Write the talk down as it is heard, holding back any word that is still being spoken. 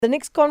The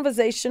next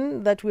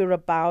conversation that we're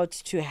about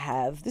to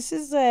have, this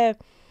is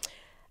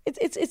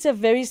it's a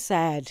very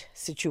sad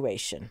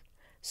situation.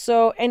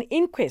 So an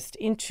inquest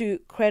into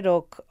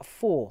Cardock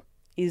Four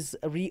is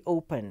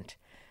reopened.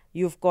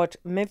 You've got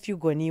Matthew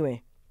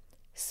Goniwe,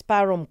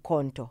 Sparrow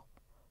Mkonto,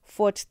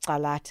 Fort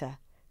Calata,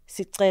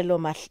 Sicelo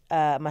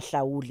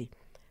Mahlauli.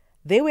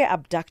 They were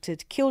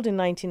abducted, killed in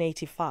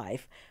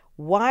 1985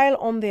 while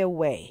on their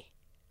way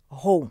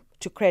home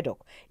to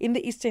Cardock in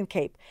the Eastern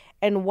Cape.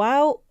 And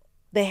while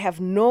they have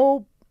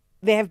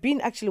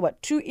been actually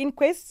two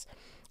inquests,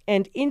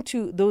 and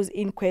into those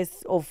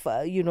inquests of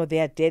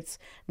their deaths,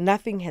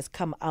 nothing has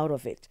come out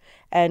of it,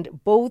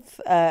 and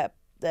both the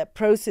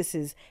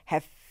processes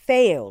have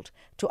failed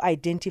to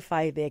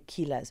identify their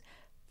killers.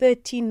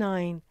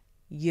 39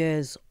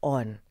 years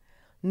on,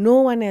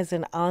 no one has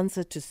an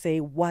answer to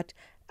say what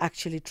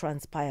actually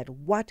transpired,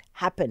 what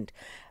happened.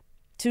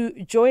 To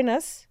join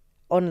us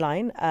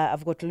online,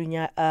 I've got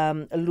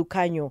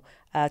Lukhanyo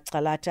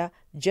Calata,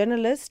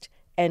 journalist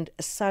and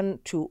son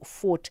to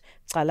Fort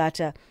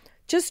Calata,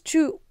 just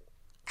to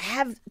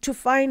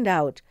find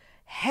out,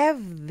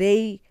 have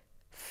they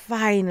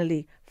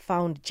finally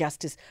found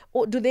justice,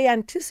 or do they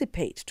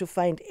anticipate to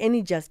find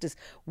any justice?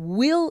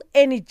 Will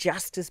any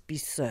justice be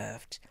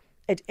served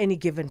at any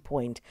given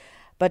point?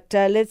 But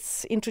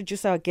let's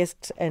introduce our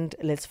guest and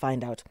let's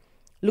find out.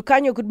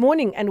 Lukhanyo, good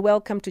morning and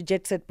welcome to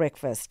Jet Set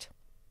Breakfast.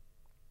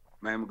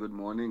 Ma'am, good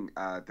morning.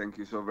 Thank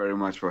you so very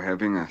much for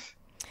having us.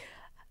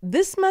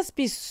 This must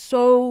be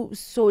so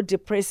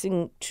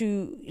depressing,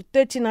 to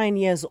 39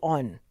 years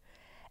on,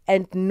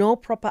 and no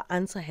proper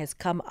answer has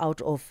come out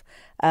of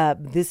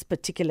this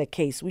particular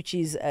case, which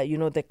is,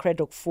 the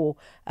Cardock Four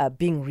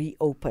being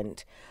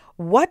reopened.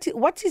 What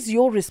is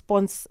your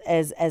response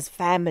as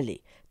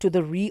family to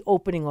the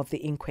reopening of the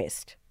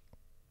inquest?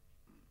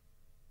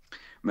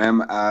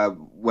 Ma'am,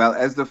 well,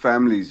 as the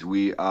families,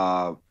 we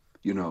are,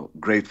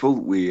 grateful.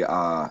 We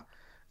are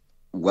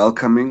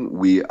welcoming.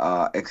 We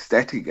are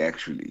ecstatic,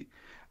 actually,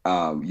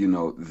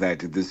 that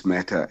this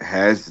matter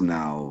has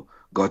now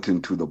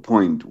gotten to the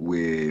point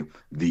where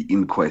the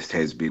inquest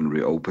has been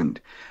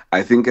reopened.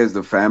 I think as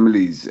the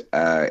families,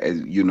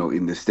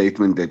 in the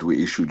statement that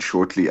we issued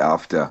shortly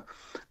after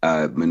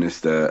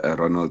Minister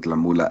Ronald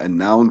Lamula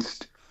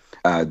announced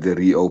the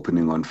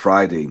reopening on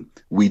Friday,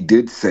 we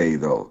did say,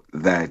 though,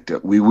 that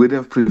we would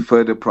have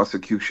preferred a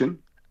prosecution,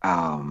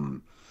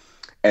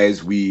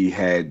 as we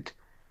had,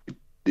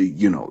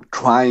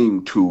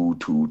 trying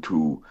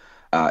to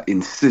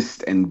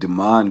insist and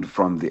demand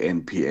from the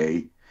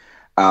NPA.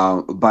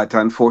 But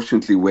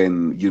unfortunately,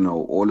 when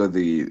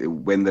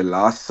when the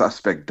last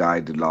suspect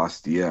died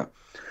last year,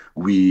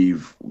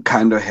 we've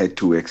kind of had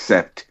to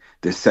accept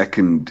the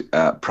second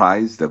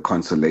prize, the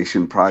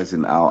consolation prize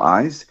in our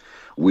eyes,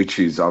 which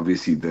is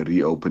obviously the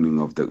reopening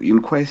of the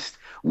inquest,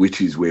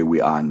 which is where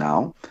we are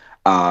now.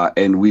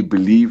 And we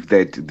believe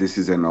that this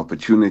is an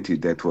opportunity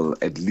that will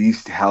at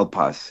least help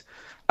us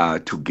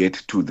to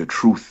get to the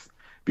truth,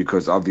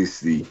 because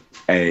obviously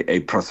a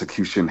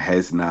prosecution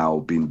has now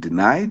been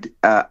denied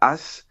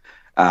us,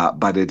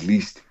 but at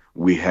least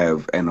we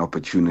have an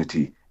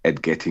opportunity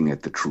at getting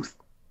at the truth.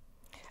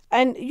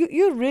 And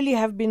you really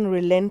have been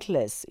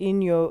relentless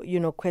in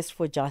your quest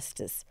for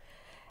justice.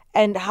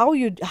 And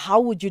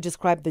how would you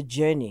describe the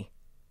journey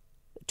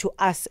to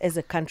us as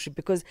a country?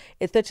 Because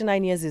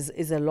 39 years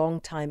is a long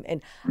time,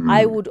 and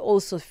I would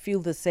also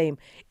feel the same.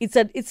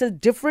 It's a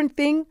different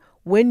thing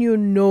when you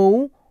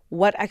know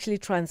what actually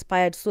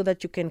transpired, so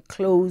that you can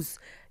close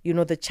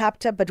the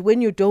chapter. But when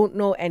you don't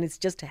know and it's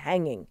just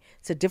hanging,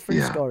 it's a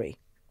different Yeah, story.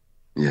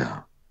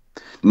 yeah.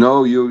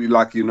 No,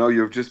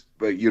 you've just,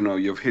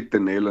 you've hit the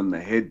nail on the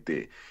head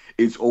there.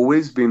 It's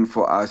always been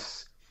for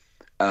us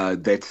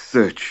that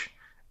search,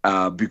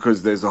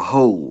 because there's a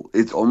hole.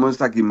 It's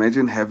almost like,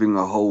 imagine having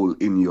a hole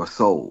in your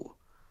soul,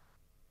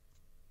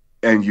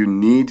 and you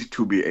need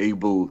to be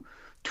able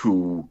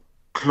to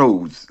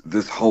close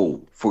this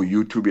hole for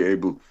you to be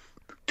able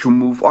to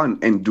move on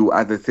and do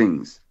other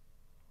things.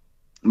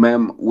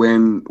 Ma'am,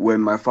 when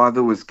my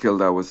father was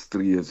killed, I was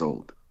 3 years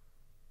old.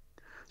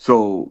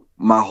 So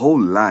my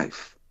whole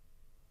life,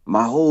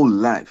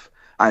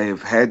 I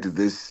have had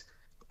this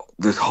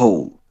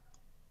hole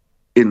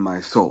in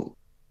my soul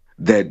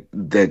that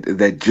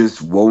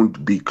just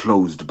won't be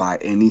closed by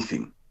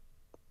anything.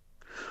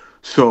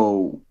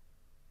 So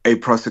a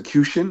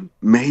prosecution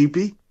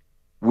maybe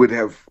would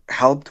have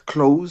helped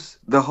close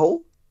the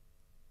hole,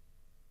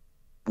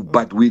 Mm.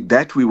 but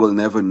we will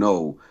never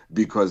know,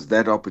 because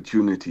that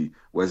opportunity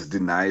was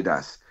denied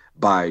us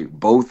by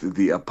both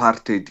the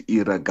apartheid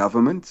era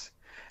governments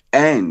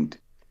and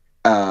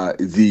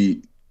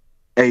the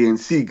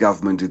ANC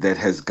government that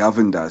has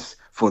governed us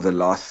for the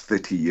last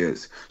 30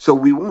 years. So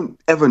we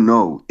won't ever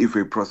know if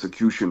a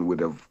prosecution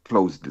would have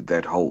closed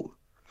that hole.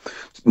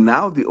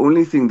 Now, the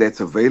only thing that's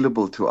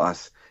available to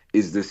us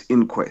is this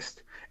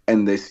inquest.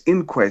 And this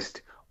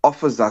inquest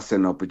offers us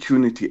an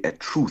opportunity at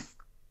truth.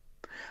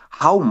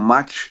 How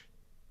much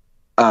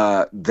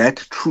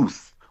that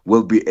truth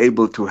will be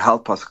able to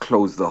help us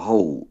close the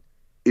hole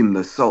in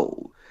the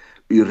soul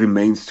it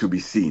remains to be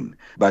seen.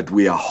 But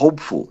we are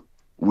hopeful.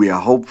 We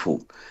are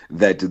hopeful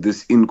that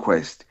this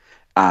inquest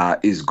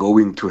is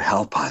going to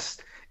help us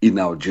in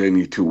our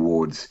journey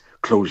towards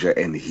closure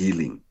and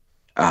healing.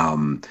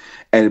 Um,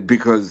 and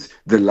because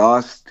the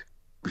last,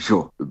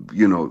 sure,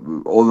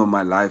 all of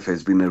my life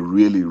has been a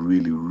really,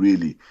 really,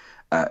 really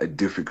a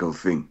difficult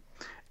thing.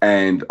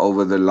 And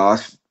over the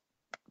last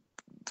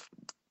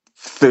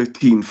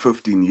 13,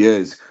 15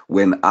 years,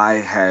 when I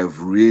have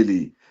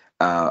really,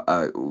 been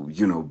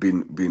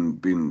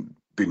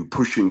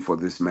pushing for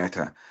this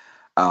matter,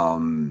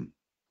 um,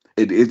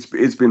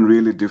 it's been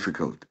really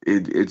difficult.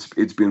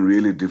 It's been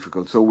really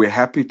difficult. So we're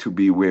happy to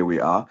be where we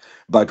are,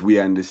 but we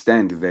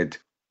understand that,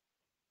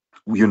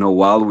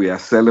 while we are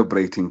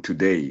celebrating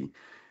today,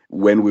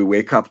 when we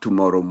wake up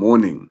tomorrow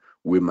morning,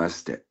 we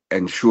must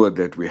ensure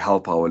that we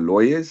help our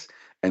lawyers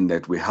and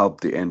that we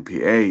help the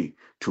NPA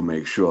to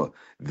make sure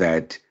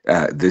that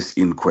this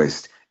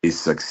inquest is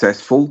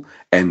successful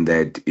and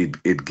that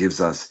it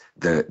gives us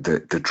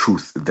the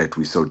truth that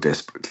we so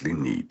desperately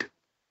need.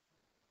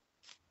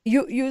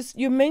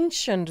 You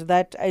mentioned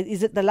that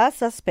is it the last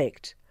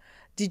suspect?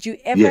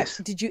 Yes.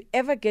 Did you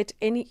ever get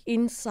any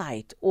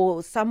insight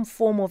or some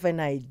form of an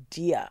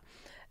idea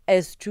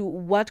as to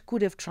what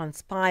could have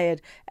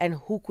transpired and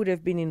who could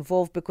have been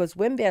involved? Because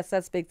when there are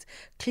suspects,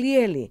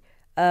 clearly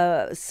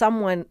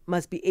someone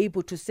must be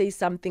able to say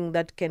something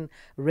that can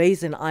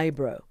raise an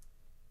eyebrow.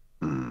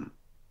 Mm.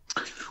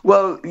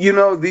 Well,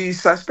 the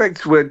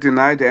suspects were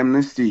denied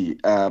amnesty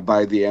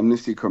by the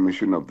Amnesty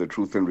Commission of the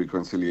Truth and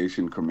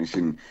Reconciliation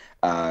Commission,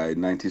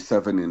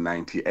 97 and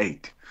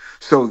 98.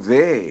 So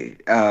they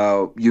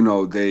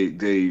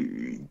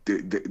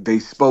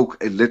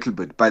spoke a little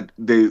bit, but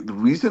the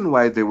reason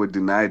why they were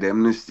denied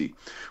amnesty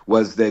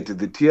was that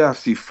the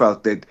TRC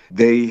felt that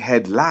they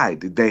had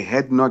lied. They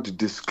had not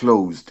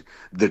disclosed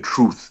the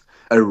truth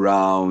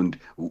around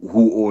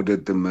who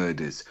ordered the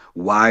murders,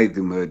 why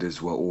the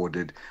murders were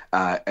ordered,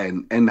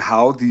 and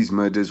how these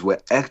murders were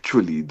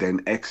actually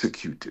then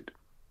executed.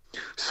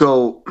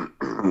 So,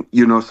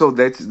 so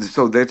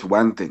that's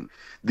one thing.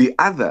 The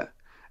other,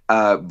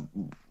 uh,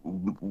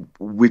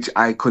 which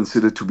I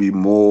consider to be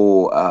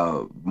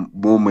more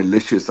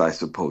malicious, I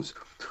suppose,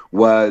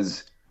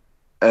 was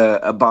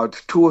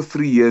about 2 or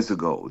 3 years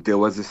ago. There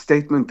was a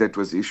statement that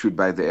was issued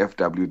by the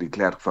F.W. de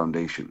Klerk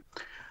Foundation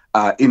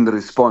in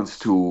response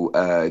to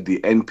the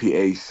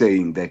NPA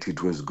saying that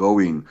it was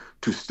going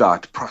to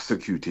start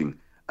prosecuting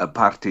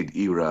apartheid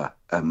era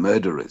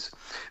murderers.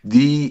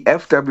 The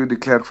F.W. de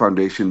Klerk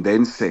Foundation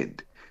then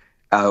said,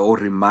 or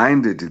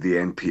reminded the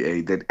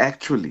NPA that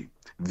actually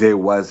there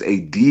was a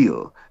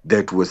deal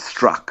that was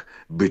struck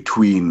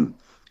between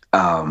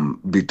apartheid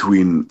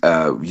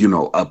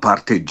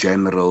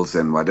generals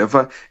and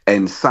whatever,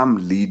 and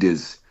some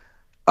leaders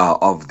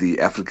of the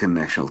African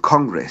National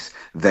Congress,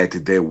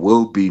 that there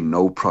will be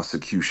no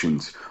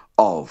prosecutions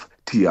of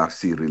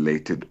TRC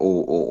related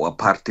or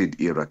apartheid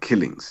era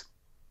killings.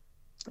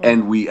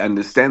 And we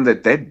understand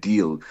that that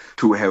deal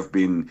to have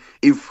been,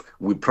 if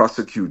we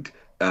prosecute,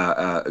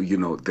 the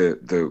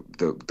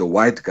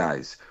white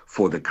guys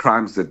for the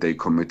crimes that they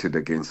committed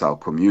against our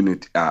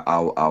community,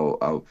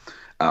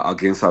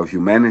 against our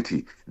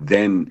humanity,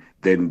 then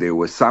there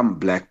were some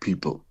black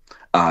people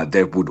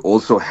that would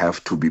also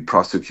have to be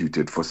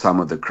prosecuted for some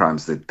of the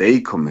crimes that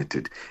they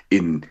committed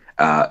in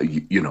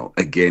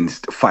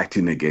against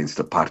fighting against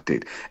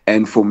apartheid.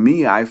 And for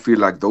me, I feel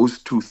like those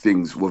two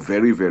things were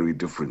very, very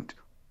different,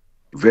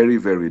 very,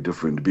 very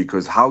different,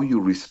 because how you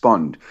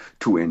respond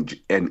to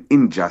an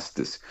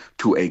injustice,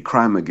 to a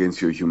crime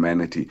against your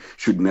humanity,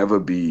 should never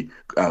be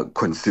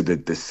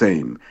considered the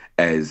same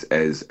as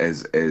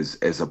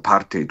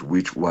apartheid,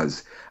 which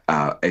was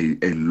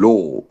a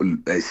law,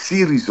 a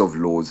series of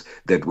laws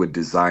that were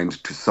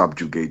designed to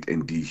subjugate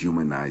and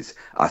dehumanize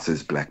us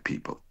as black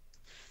people.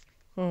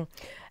 Hmm.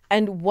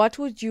 And what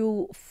would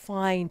you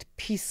find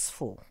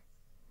peaceful?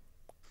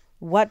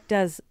 What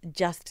does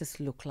justice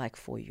look like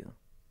for you?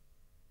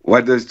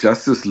 What does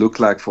justice look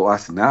like for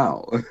us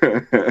now?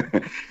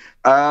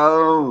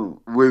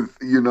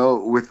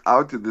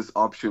 Without this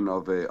option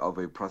of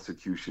a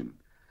prosecution,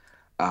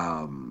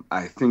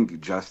 I think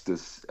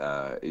justice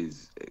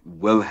is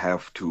will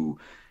have to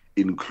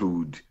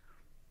include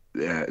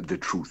the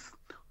truth.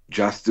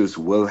 Justice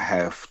will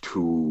have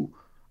to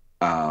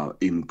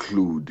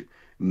include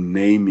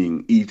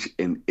naming each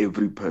and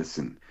every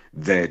person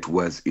that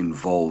was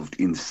involved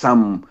in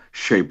some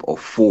shape or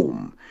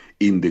form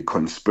in the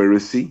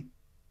conspiracy,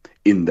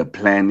 in the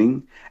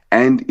planning,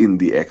 and in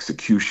the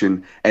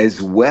execution,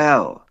 as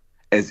well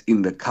as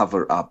in the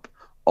cover up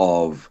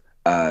of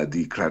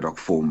the Cardock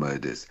Four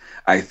murders.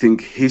 I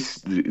think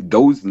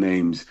those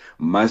names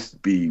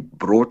must be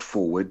brought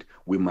forward.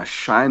 We must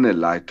shine a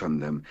light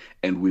on them,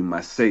 and we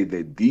must say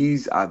that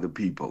these are the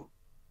people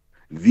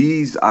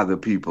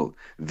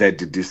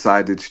that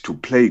decided to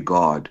play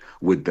God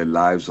with the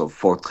lives of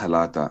Fort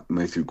Calata,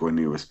 Matthew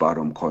Goniwe,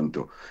 Sparom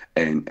Konto,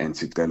 and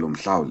Sicelo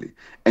Mhlauli,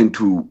 and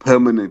to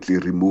permanently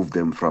remove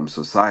them from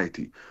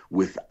society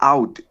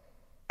without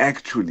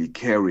actually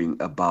caring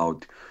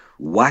about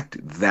what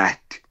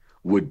that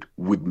would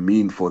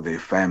mean for their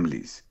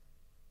families,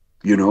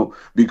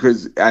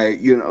 because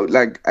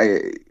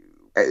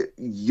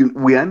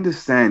we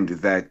understand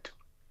that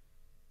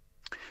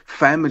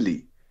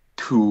family,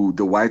 to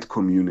the white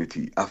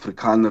community,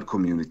 Afrikaner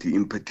community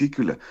in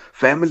particular,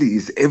 family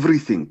is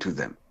everything to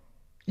them,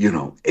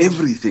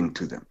 everything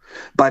to them.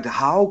 But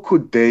how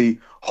could they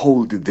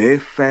hold their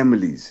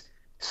families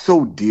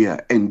so dear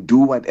and do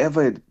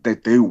whatever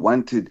that they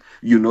wanted,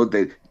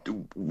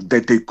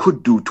 that they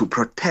could do to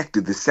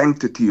protect the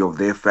sanctity of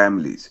their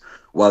families,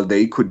 while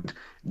they could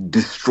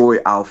destroy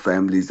our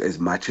families as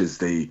much as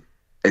they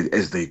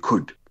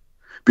could?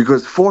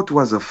 Because Fort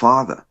was a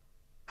father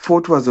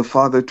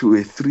to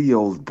a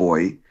 3-year-old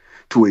boy,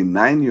 to a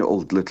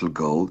 9-year-old little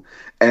girl,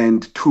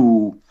 and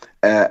to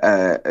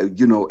a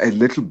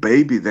little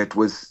baby that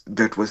was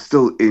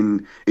still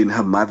in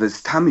her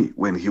mother's tummy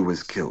when he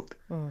was killed.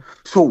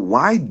 So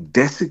why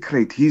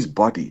desecrate his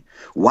body?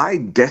 Why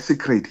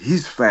desecrate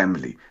his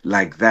family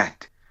like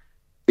that,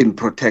 in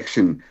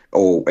protection,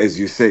 or as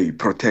you say,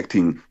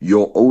 protecting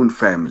your own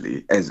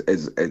family,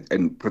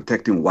 and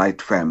protecting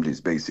white families,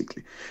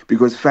 basically?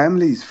 Because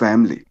family is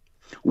family,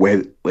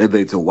 whether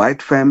it's a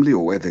white family,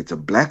 or whether it's a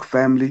black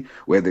family,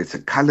 whether it's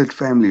a colored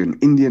family, an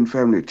Indian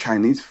family, a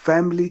Chinese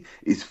family,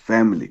 is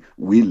family.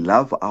 We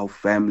love our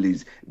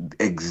families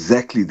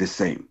exactly the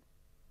same.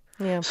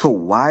 Yeah. So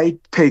why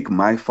take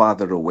my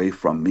father away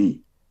from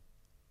me?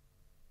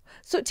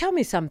 So tell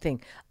me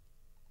something.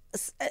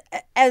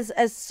 As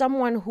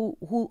someone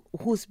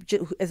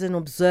as an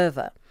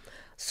observer,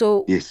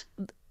 so Yes.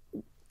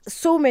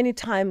 so many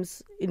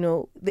times,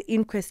 the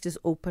inquest is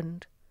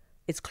opened,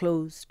 it's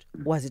closed.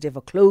 Was it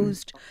ever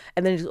closed?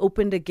 And then it's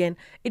opened again.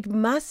 It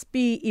must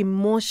be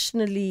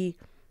emotionally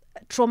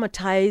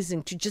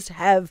traumatizing to just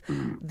have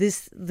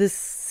this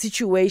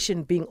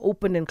situation being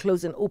open and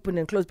closed and open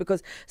and closed,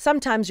 because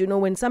sometimes,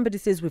 when somebody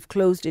says we've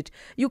closed it,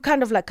 you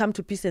kind of like come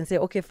to peace and say,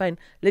 okay, fine,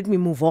 let me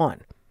move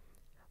on.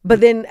 But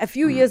then a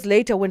few years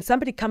later, when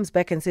somebody comes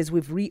back and says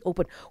we've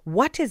reopened,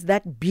 what has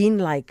that been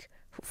like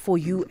for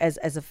you as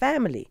a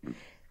family?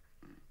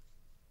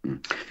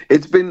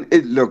 It's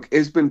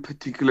been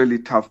particularly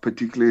tough,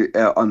 particularly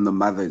on the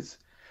mothers,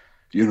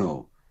 you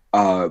know,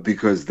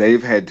 because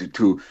they've had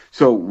to.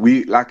 So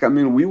we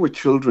were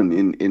children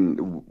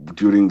in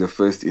during the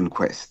first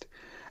inquest.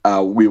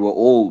 We were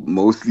all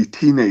mostly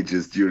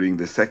teenagers during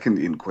the second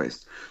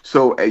inquest.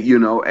 So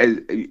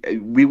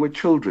we were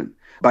children,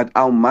 but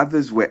our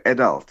mothers were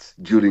adults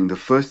during the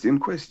first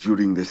inquest,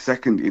 during the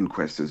second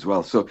inquest as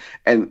well. So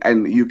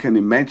and you can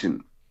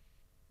imagine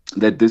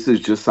that this is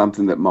just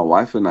something that my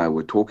wife and I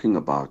were talking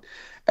about,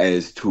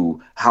 as to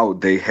how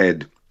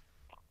the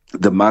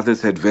mothers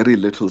had very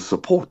little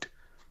support.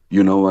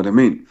 You know what I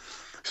mean?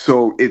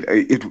 So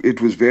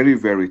it was very,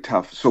 very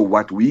tough. So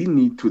what we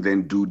need to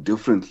then do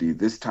differently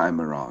this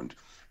time around,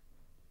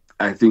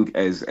 I think,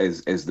 as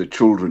the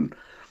children,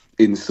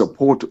 in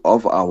support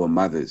of our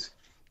mothers,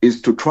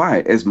 is to try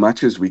as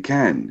much as we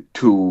can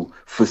to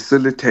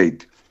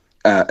facilitate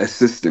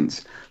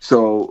assistance.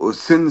 So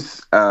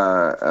since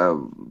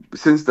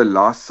the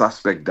last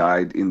suspect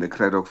died in the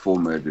Cardock Four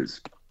murders,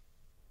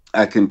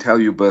 I can tell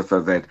you, Bertha,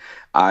 that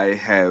I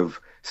have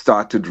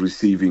started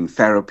receiving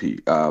therapy,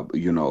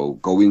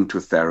 going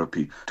to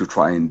therapy to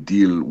try and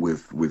deal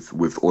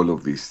with all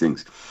of these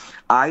things.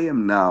 I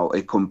am now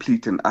a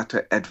complete and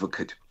utter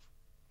advocate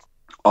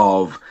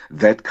of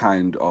that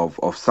kind of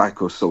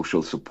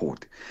psychosocial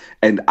support.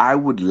 And I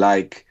would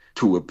like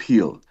to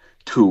appeal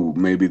to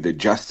maybe the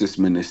justice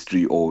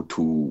ministry, or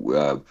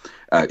to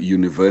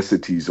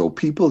universities, or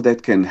people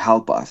that can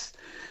help us,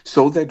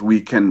 so that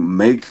we can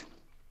make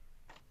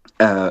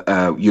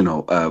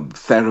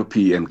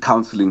therapy and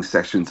counseling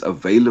sessions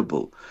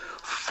available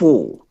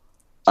for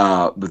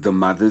the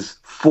mothers,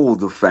 for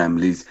the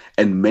families,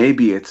 and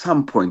maybe at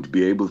some point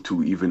be able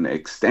to even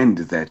extend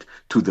that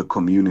to the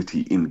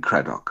community in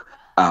Craddock.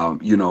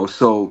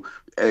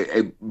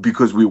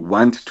 Because we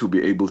want to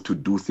be able to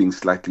do things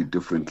slightly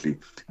differently,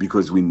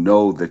 because we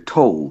know the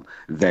toll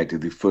that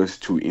the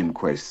first two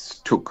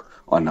inquests took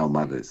on our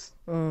mothers.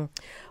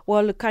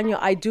 Well, Lukhanyo,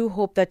 I do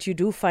hope that you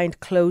do find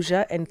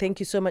closure, and thank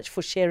you so much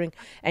for sharing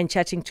and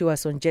chatting to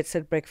us on Jet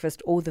Set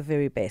Breakfast. All the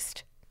very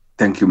best.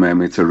 Thank you,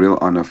 ma'am. It's a real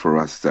honor for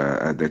us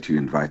that you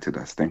invited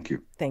us. Thank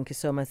you. Thank you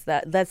so much.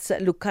 That's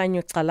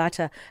Lukhanyo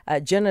Calata,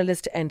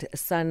 journalist and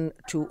son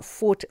to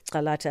Fort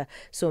Calata.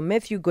 So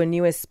Matthew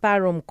Goniwe,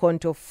 Sparrow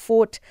Mkonto,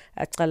 Fort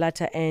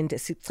Calata, and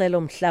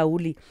Sicelo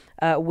Mhlauli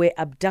were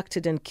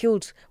abducted and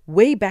killed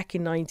way back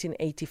in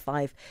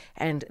 1985,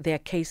 and their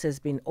case has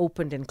been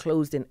opened and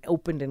closed and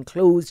opened and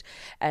closed,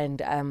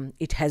 and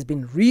it has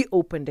been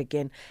reopened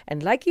again.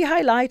 And like he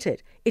highlighted,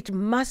 it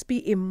must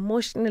be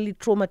emotionally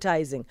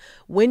traumatizing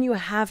when you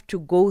have to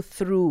go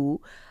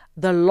through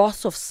the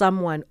loss of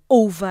someone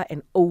over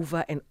and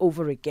over and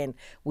over again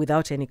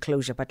without any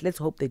closure. But let's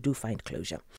hope they do find closure.